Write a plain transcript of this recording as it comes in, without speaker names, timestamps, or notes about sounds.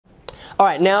All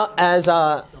right, now as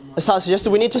Tyler suggested,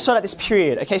 we need to sort out this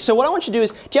period. Okay, so what I want you to do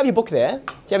is, do you have your book there?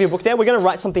 Do you have your book there? We're going to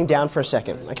write something down for a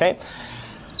second. Okay,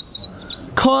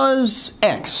 cos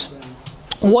x.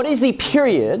 What is the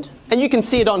period? And you can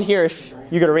see it on here if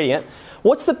you're going to read it.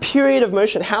 What's the period of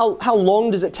motion? How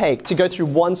long does it take to go through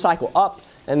one cycle, up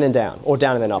and then down, or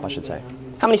down and then up, I should say?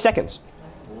 How many seconds?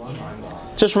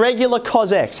 Just regular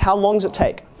cos x. How long does it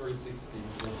take?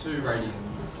 360, 2 radians.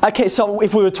 Okay, so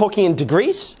if we were talking in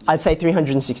degrees, I'd say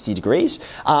 360 degrees.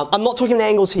 I'm not talking in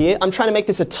angles here. I'm trying to make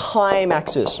this a time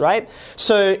axis, right?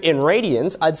 So in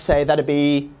radians, I'd say that'd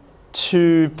be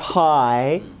 2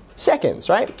 pi seconds,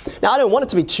 right? Now I don't want it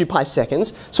to be 2 pi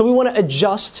seconds, so we want to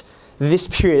adjust this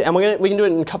period, and we can do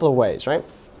it in a couple of ways, right?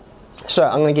 So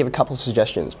I'm going to give a couple of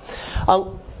suggestions.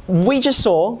 We just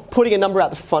saw putting a number out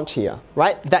the front here,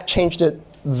 right? That changed it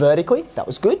vertically. That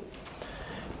was good.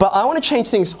 But I want to change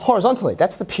things horizontally.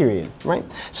 That's the period, right?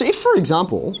 So if, for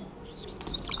example,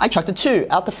 I chucked a 2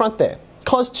 out the front there,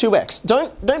 cos 2x.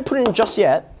 Don't put it in just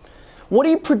yet. What do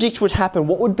you predict would happen?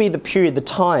 What would be the period, the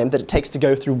time that it takes to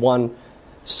go through one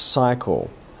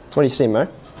cycle? What do you see, Mo?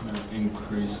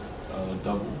 Increase,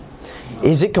 double.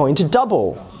 Is it going to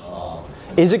double?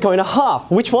 Is it going to half?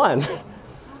 Which one?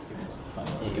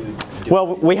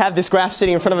 Well, we have this graph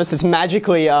sitting in front of us that's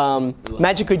magically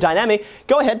dynamic.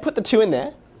 Go ahead, put the 2 in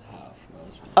there.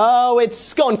 Oh,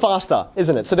 it's gone faster,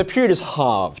 isn't it? So the period is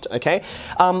halved, okay?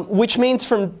 Which means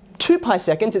from 2 pi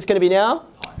seconds, it's going to be now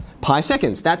pi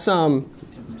seconds. That's a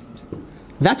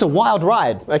wild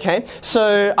ride, okay?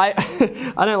 So I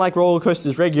don't like roller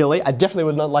coasters regularly. I definitely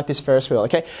would not like this Ferris wheel,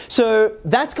 okay? So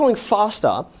that's going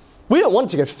faster. We don't want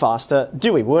it to go faster,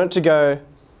 do we? We want it to go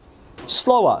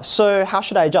slower. So how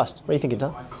should I adjust? What do you think,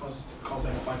 Tom? Cos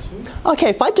x by 2. Okay,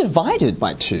 if I divided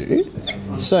by 2,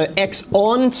 so x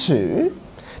on 2,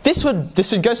 this would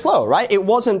go slower, right? It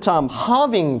wasn't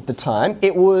halving the time,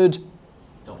 it would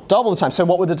double the time. So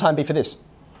what would the time be for this?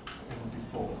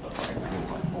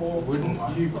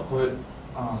 Wouldn't you put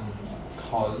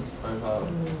cos over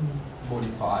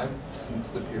 45 since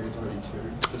the period's already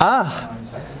 2? Ah,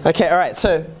 okay, all right.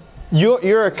 So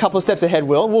you're a couple of steps ahead,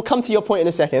 Will. We'll come to your point in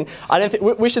a second. I don't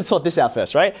think we should sort this out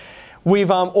first, right?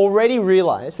 We've already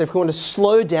realized that if we want to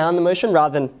slow down the motion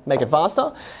rather than make it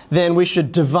faster, then we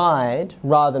should divide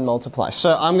rather than multiply.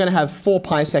 So I'm going to have 4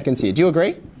 pi seconds here. Do you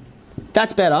agree?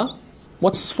 That's better.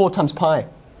 What's 4 times pi?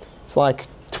 It's like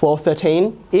 12,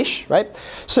 13-ish, right?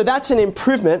 So that's an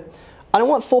improvement. I don't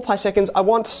want 4 pi seconds. I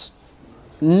want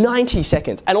 90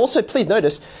 seconds. And also, please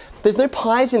notice, there's no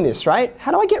pi's in this, right?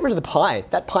 How do I get rid of the pi?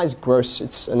 That pi's gross.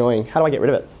 It's annoying. How do I get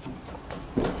rid of it?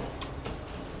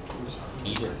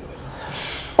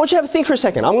 I want you to have a think for a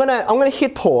second. I'm gonna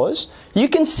hit pause. You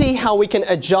can see how we can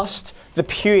adjust the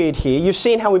period here. You've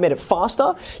seen how we made it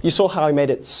faster. You saw how we made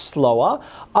it slower.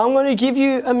 I'm going to give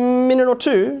you a minute or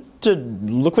two to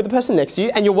look with the person next to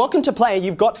you, and you're welcome to play.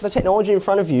 You've got the technology in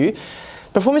front of you.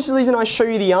 Before Mrs. Lees and I show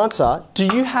you the answer, do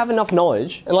you have enough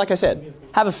knowledge, and like I said,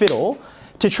 have a fiddle,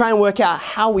 to try and work out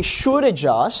how we should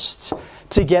adjust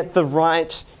to get the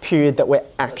right period that we're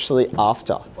actually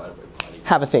after?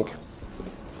 Have a think.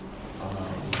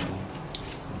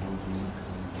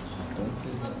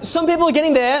 Some people are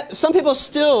getting there, some people are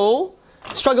still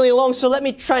struggling along, so let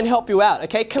me try and help you out,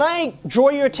 okay? Can I draw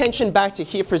your attention back to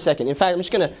here for a second? In fact, I'm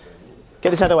just going to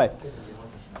get this out of the way.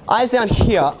 Eyes down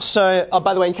here. So,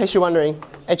 by the way, in case you're wondering,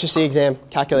 HSC exam,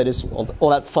 calculators, all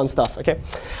that fun stuff, okay?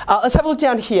 Let's have a look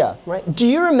down here, right? Do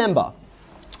you remember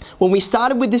when we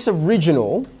started with this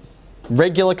original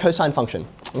regular cosine function,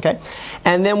 okay?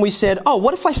 And then we said, oh,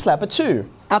 what if I slap a 2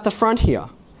 out the front here?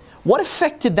 What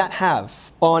effect did that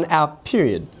have on our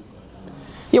period?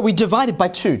 Yeah, we divided by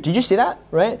 2. Did you see that,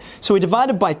 right? So we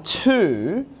divided by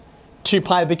 2, 2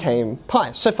 pi became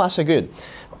pi. So far, so good.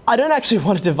 I don't actually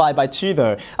want to divide by 2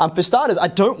 though. For starters, I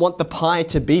don't want the pi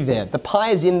to be there. The pi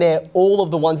is in there, all of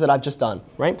the ones that I've just done,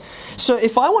 right? So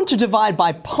if I want to divide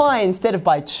by pi instead of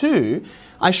by 2,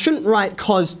 I shouldn't write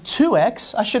cos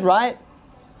 2x, I should write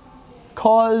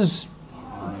cos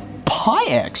pi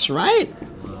x, right?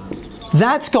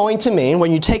 That's going to mean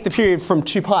when you take the period from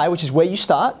 2 pi, which is where you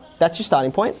start, that's your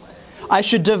starting point, I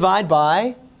should divide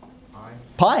by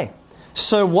pi.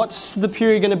 So what's the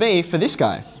period going to be for this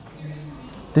guy?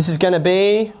 This is going to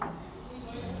be,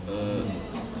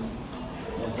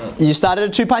 you started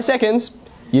at 2 pi seconds,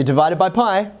 you divided by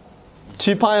pi,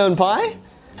 2 pi on pi,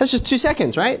 that's just 2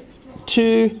 seconds, right?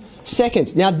 2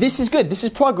 seconds. Now this is good, this is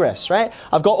progress, right?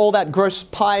 I've got all that gross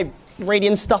pi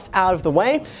radian stuff out of the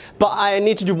way, but I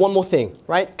need to do one more thing,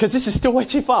 right? Because this is still way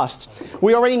too fast.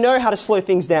 We already know how to slow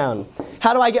things down.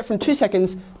 How do I get from 2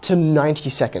 seconds to 90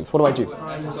 seconds? What do I do?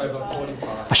 Times over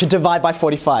 45. I should divide by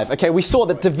 45. Okay, we saw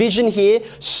that division here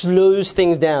slows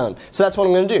things down. So that's what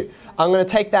I'm going to do. I'm going to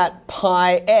take that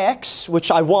pi x,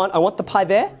 which I want the pi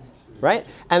there, right?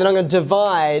 And then I'm going to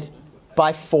divide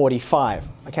by 45,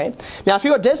 okay? Now, if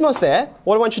you've got Desmos there,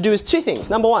 what I want you to do is two things.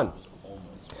 Number one,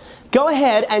 go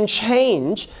ahead and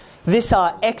change this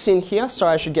x in here.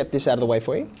 Sorry, I should get this out of the way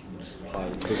for you.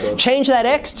 Change that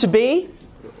x to be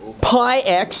pi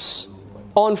x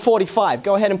on 45.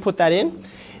 Go ahead and put that in.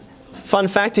 Fun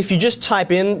fact, if you just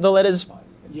type in the letters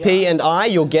P and I,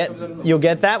 you'll get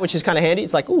that, which is kind of handy.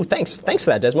 It's like, ooh, thanks for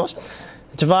that, Desmos.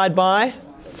 Divide by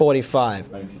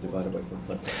 45.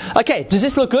 Okay, does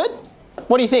this look good?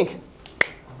 What do you think?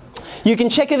 You can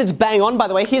check if it's bang on, by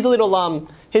the way. Here's a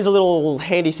little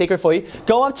handy secret for you.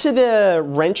 Go up to the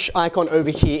wrench icon over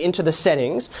here into the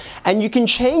settings, and you can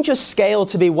change your scale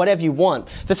to be whatever you want.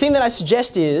 The thing that I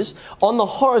suggest is on the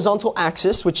horizontal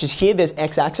axis, which is here, there's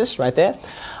x-axis right there.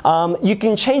 You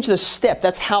can change the step.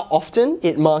 That's how often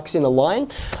it marks in a line.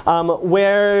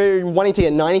 We're wanting to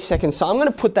get 90 seconds, so I'm going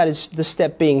to put that as the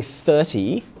step being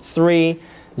 30, 3,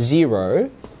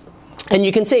 0. And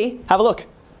you can see, have a look,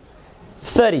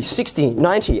 30, 60,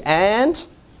 90, and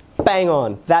bang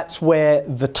on. That's where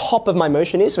the top of my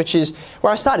motion is, which is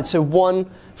where I started. So one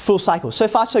full cycle. So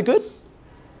far, so good?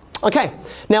 Okay,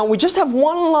 now we just have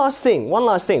one last thing.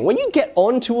 When you get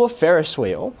onto a Ferris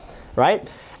wheel, right,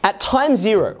 at time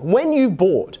 0, when you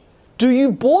board, do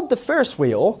you board the Ferris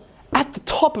wheel at the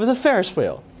top of the Ferris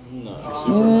wheel?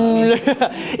 No.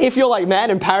 If you're like mad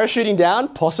and parachuting down,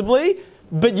 possibly,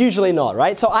 but usually not,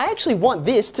 right? So I actually want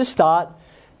this to start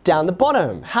down the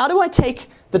bottom. How do I take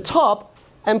the top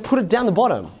and put it down the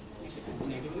bottom?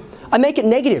 I make it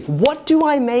negative. What do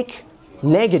I make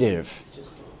negative?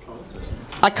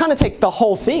 I kind of take the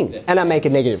whole thing and I make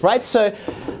it negative, right? So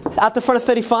at the front of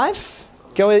 35,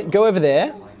 go over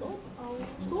there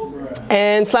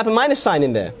and slap a minus sign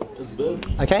in there.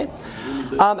 Okay?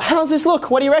 How's this look?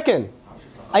 What do you reckon?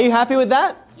 Are you happy with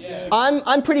that? Yeah.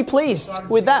 I'm pretty pleased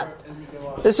with that.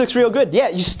 This looks real good. Yeah,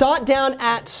 you start down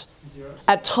at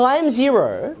time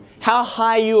 0. How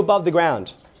high are you above the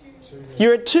ground?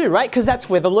 You're at 2, right? Because that's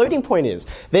where the loading point is.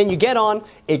 Then you get on,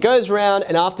 it goes around,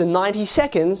 and after 90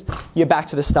 seconds, you're back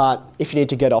to the start if you need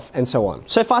to get off, and so on.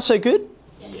 So far, so good?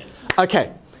 Yes.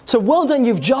 Okay. So well done.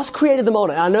 You've just created the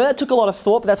model. And I know that took a lot of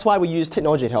thought, but that's why we use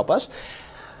technology to help us.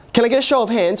 Can I get a show of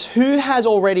hands? Who has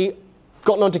already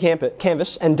gotten onto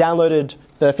Canvas and downloaded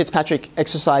the Fitzpatrick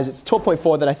exercise? It's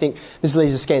 12.4 that I think Ms.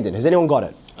 Lees has scanned in. Has anyone got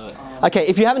it? Okay,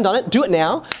 if you haven't done it, do it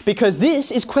now, because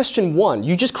this is question 1.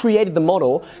 You just created the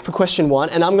model for question 1,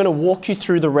 and I'm going to walk you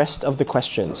through the rest of the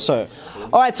questions. So,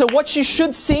 all right, so what you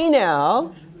should see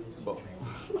now,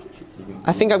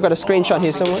 I think I've got a screenshot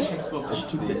here somewhere.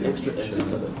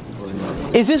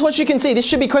 Is this what you can see? This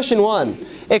should be question 1,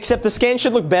 except the scan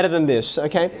should look better than this,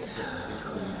 okay?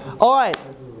 All right,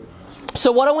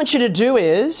 so what I want you to do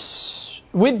is,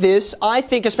 with this, I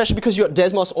think, especially because you've got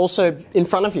Desmos also in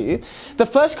front of you, the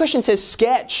first question says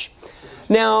sketch.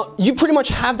 Now, you pretty much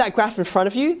have that graph in front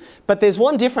of you, but there's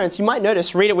one difference. You might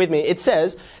notice, read it with me. It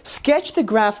says, sketch the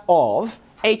graph of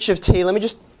h of t. Let me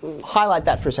just highlight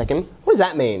that for a second. What does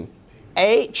that mean?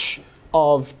 H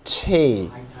of t.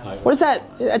 What is that?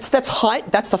 That's height.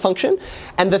 That's the function.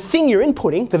 And the thing you're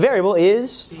inputting, the variable,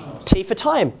 is t for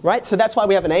time, right? So that's why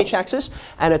we have an h-axis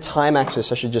and a time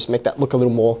axis. I should just make that look a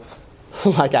little more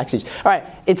like axes. All right,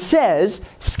 it says,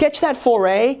 sketch that for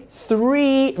a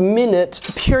 3-minute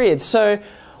period. So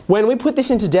when we put this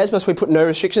into Desmos, we put no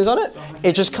restrictions on it.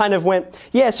 It just kind of went,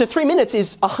 yeah, so 3 minutes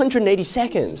is 180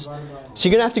 seconds. So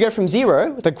you're going to have to go from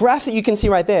 0, the graph that you can see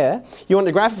right there, you want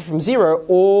to graph it from 0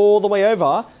 all the way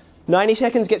over. 90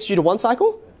 seconds gets you to 1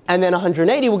 cycle, and then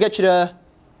 180 will get you to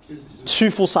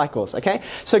 2 full cycles, okay?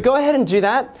 So go ahead and do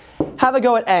that. Have a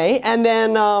go at A, and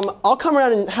then I'll come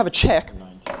around and have a check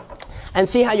and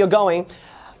see how you're going.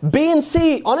 B and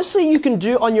C, honestly, you can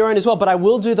do on your own as well, but I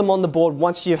will do them on the board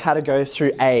once you've had to go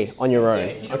through A on your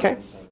own, okay?